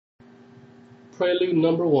Prelude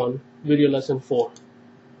number 1, video lesson 4.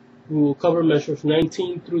 We will cover measures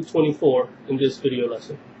 19 through 24 in this video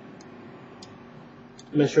lesson.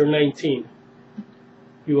 Measure 19.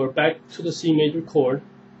 You are back to the C major chord.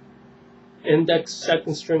 Index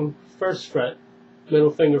 2nd string 1st fret, middle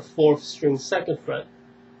finger 4th string 2nd fret,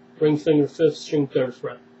 ring finger 5th string 3rd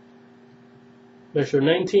fret. Measure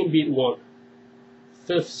 19, beat 1.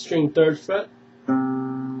 5th string 3rd fret,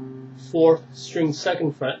 4th string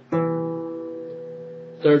 2nd fret,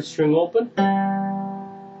 3rd string open,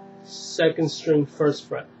 2nd string 1st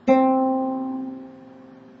fret.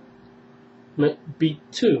 Beat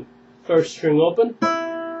 2. 1st string open,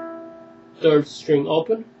 3rd string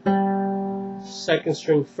open, 2nd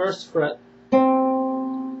string 1st fret,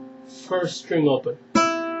 1st string open.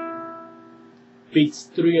 Beats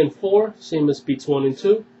 3 and 4, same as beats 1 and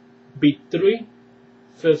 2. Beat 3,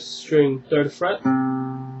 5th string 3rd fret,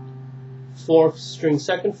 4th string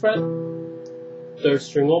 2nd fret, 3rd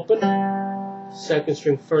string open, 2nd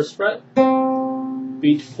string 1st fret.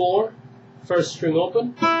 Beat 4, 1st string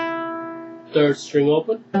open, 3rd string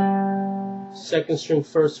open, 2nd string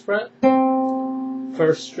 1st fret,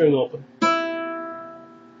 1st string open.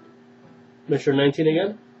 Measure 19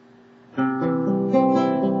 again.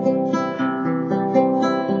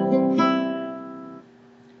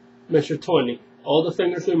 Measure 20. All the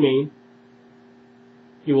fingers remain.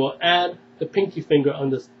 You will add the pinky finger on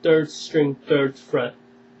the 3rd string 3rd fret.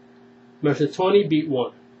 Measure 20, beat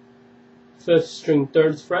 1. 5th string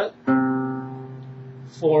 3rd fret,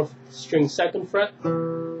 4th string 2nd fret,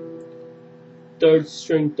 3rd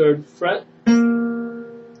string 3rd fret,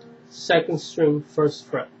 2nd string 1st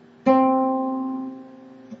fret.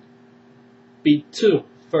 Beat 2.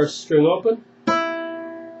 1st string open,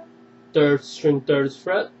 3rd string 3rd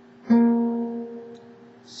fret,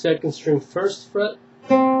 2nd string 1st fret,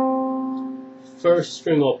 1st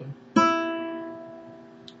string open.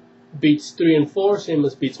 Beats 3 and 4, same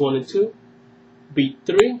as beats 1 and 2. Beat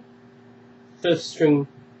 3, 5th string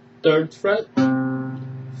 3rd fret,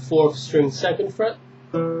 4th string 2nd fret,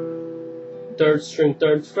 3rd string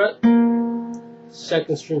 3rd fret,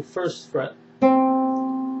 2nd string 1st fret.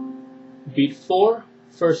 Beat 4,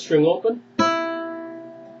 1st string open,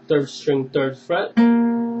 3rd string 3rd fret,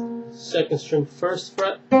 2nd string 1st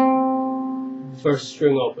fret, 1st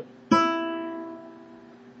string open.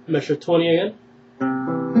 Measure 20 again.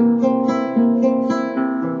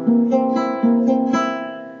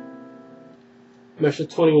 Measure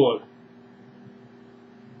 21.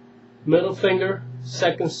 Middle finger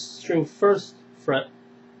 2nd string 1st fret,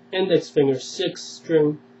 index finger 6th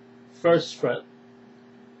string 1st fret,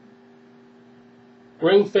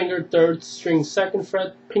 ring finger 3rd string 2nd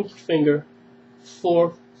fret, pinky finger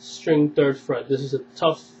 4th string 3rd fret. This is a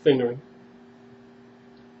tough fingering.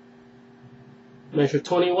 Measure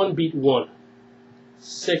 21, beat 1.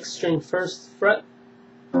 6th string 1st fret,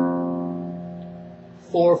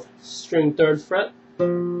 4th string 3rd fret,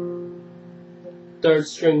 3rd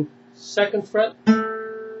string 2nd fret,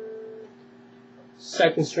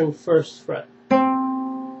 2nd string 1st fret.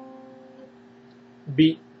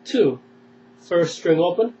 Beat 2. 1st string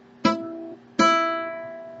open,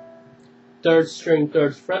 3rd string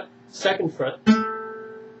 3rd fret, 2nd fret,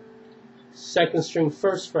 2nd string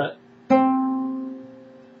 1st fret,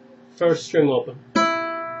 1st string open.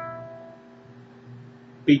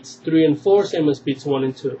 Beats 3 and 4, same as beats 1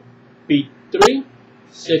 and 2. Beat 3,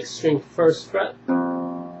 6th string 1st fret,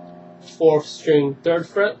 4th string 3rd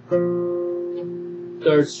fret,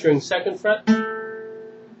 3rd string 2nd fret,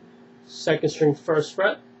 2nd string 1st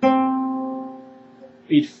fret.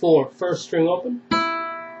 Beat 4, 1st string open,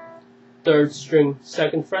 3rd string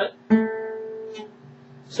 2nd fret,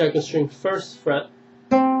 2nd string 1st fret,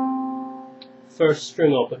 1st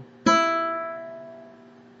string open.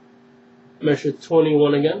 Measure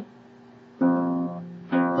 21 again.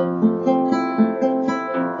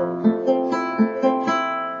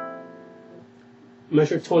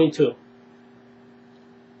 Measure 22.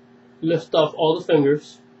 Lift off all the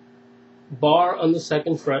fingers, bar on the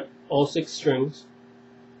 2nd fret, all 6 strings,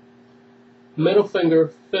 middle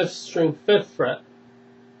finger 5th string 5th fret,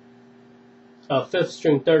 5th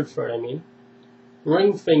string 3rd fret,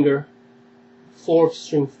 ring finger 4th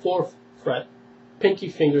string 4th fret, pinky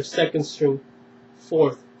finger 2nd string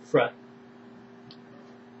 4th fret.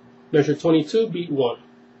 Measure 22, beat 1.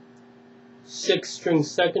 6th string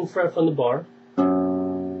 2nd fret from the bar,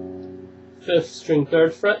 5th string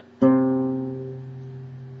 3rd fret,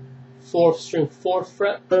 4th string 4th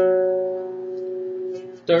fret,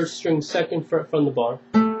 3rd string 2nd fret from the bar.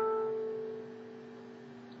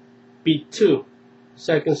 Beat 2.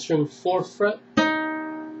 2nd string 4th fret,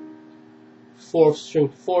 4th string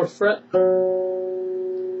 4th fret,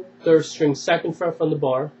 third string, second fret from the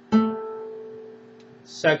bar,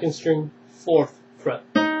 second string, fourth fret.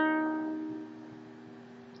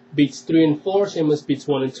 Beats 3 and 4, same as beats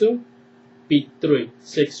 1 and 2. Beat 3,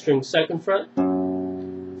 6th string, second fret,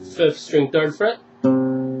 5th string, third fret,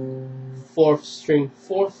 4th string,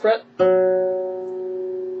 fourth fret,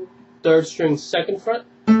 3rd string, second fret.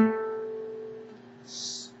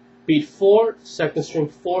 Beat 4, 2nd string,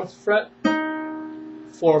 4th fret,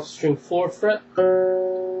 4th string, 4th fret,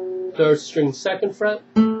 3rd string, 2nd fret,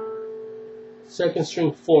 2nd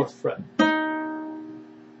string, 4th fret.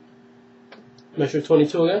 Measure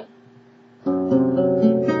 22 again.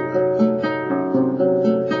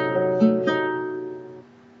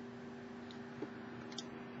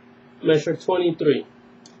 Measure 23.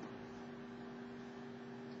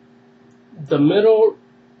 The middle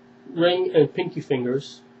ring and pinky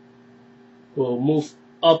fingers will move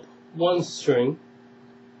up one string,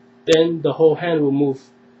 then the whole hand will move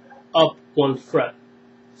up one fret.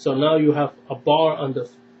 So now you have a bar on the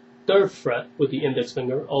 3rd fret with the index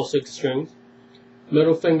finger, all 6 strings,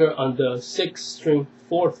 middle finger on the 6th string,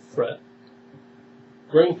 4th fret,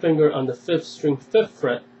 ring finger on the 5th string, 5th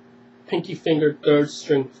fret, pinky finger 3rd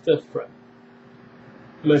string, 5th fret.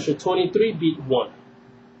 Measure 23, beat 1.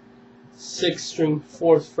 6th string,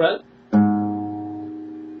 4th fret,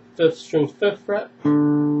 5th string, 5th fret,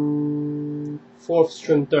 4th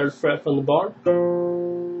string, 3rd fret from the bar,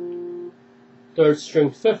 3rd string,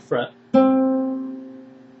 5th fret.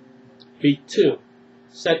 Beat 2.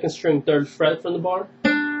 2nd string, 3rd fret from the bar,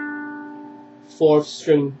 4th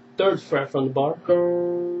string, 3rd fret from the bar,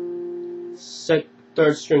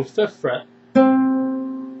 3rd string, 5th fret,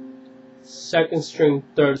 2nd string,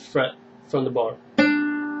 3rd fret from the bar.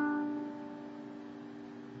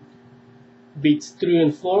 Beats 3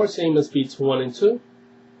 and 4, same as beats 1 and 2.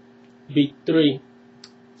 Beat 3,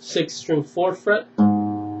 6th string, 4th fret,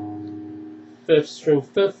 5th string,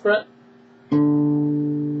 5th fret,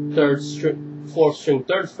 4th string,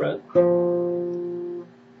 3rd fret,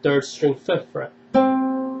 3rd string, 5th fret.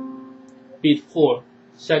 Beat 4,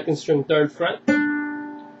 2nd string, 3rd fret,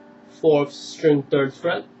 4th string, 3rd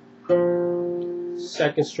fret,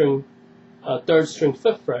 2nd string, 3rd string,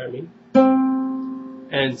 5th fret,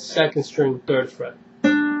 and 2nd string, 3rd fret.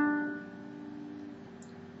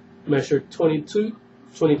 Measure 22,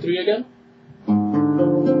 23 again.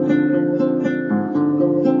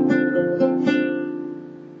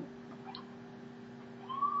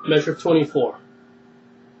 Measure 24.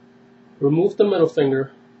 Remove the middle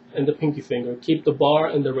finger and the pinky finger. Keep the bar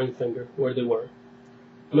and the ring finger where they were.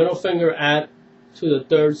 Middle finger add to the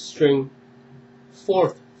 3rd string,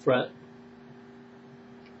 4th fret.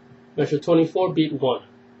 Measure 24, beat 1.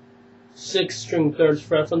 6th string, 3rd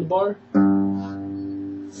fret from the bar,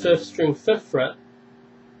 5th string, 5th fret,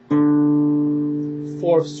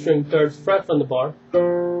 4th string, 3rd fret from the bar,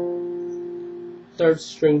 3rd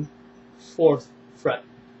string, 4th fret.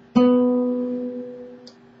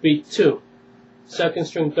 Beat 2. 2nd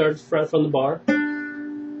string, 3rd fret from the bar,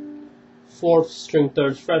 4th string,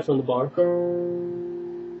 3rd fret from the bar,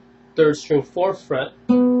 3rd string, 4th fret,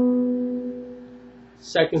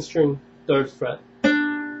 2nd string, 3rd fret.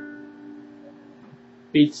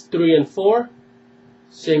 Beats 3 and 4,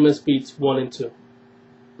 same as beats 1 and 2.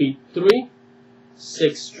 Beat 3,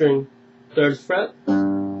 6th string, 3rd fret,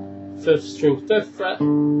 5th string, 5th fret,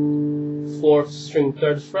 4th string,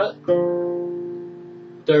 3rd fret,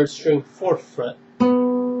 3rd string, 4th fret.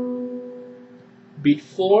 Beat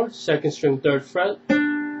 4, 2nd string, 3rd fret,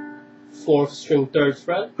 4th string, 3rd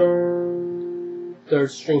fret, 3rd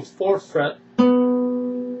string, 4th fret,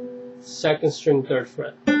 2nd string, 3rd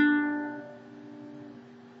fret.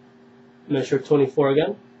 Measure 24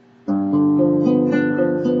 again.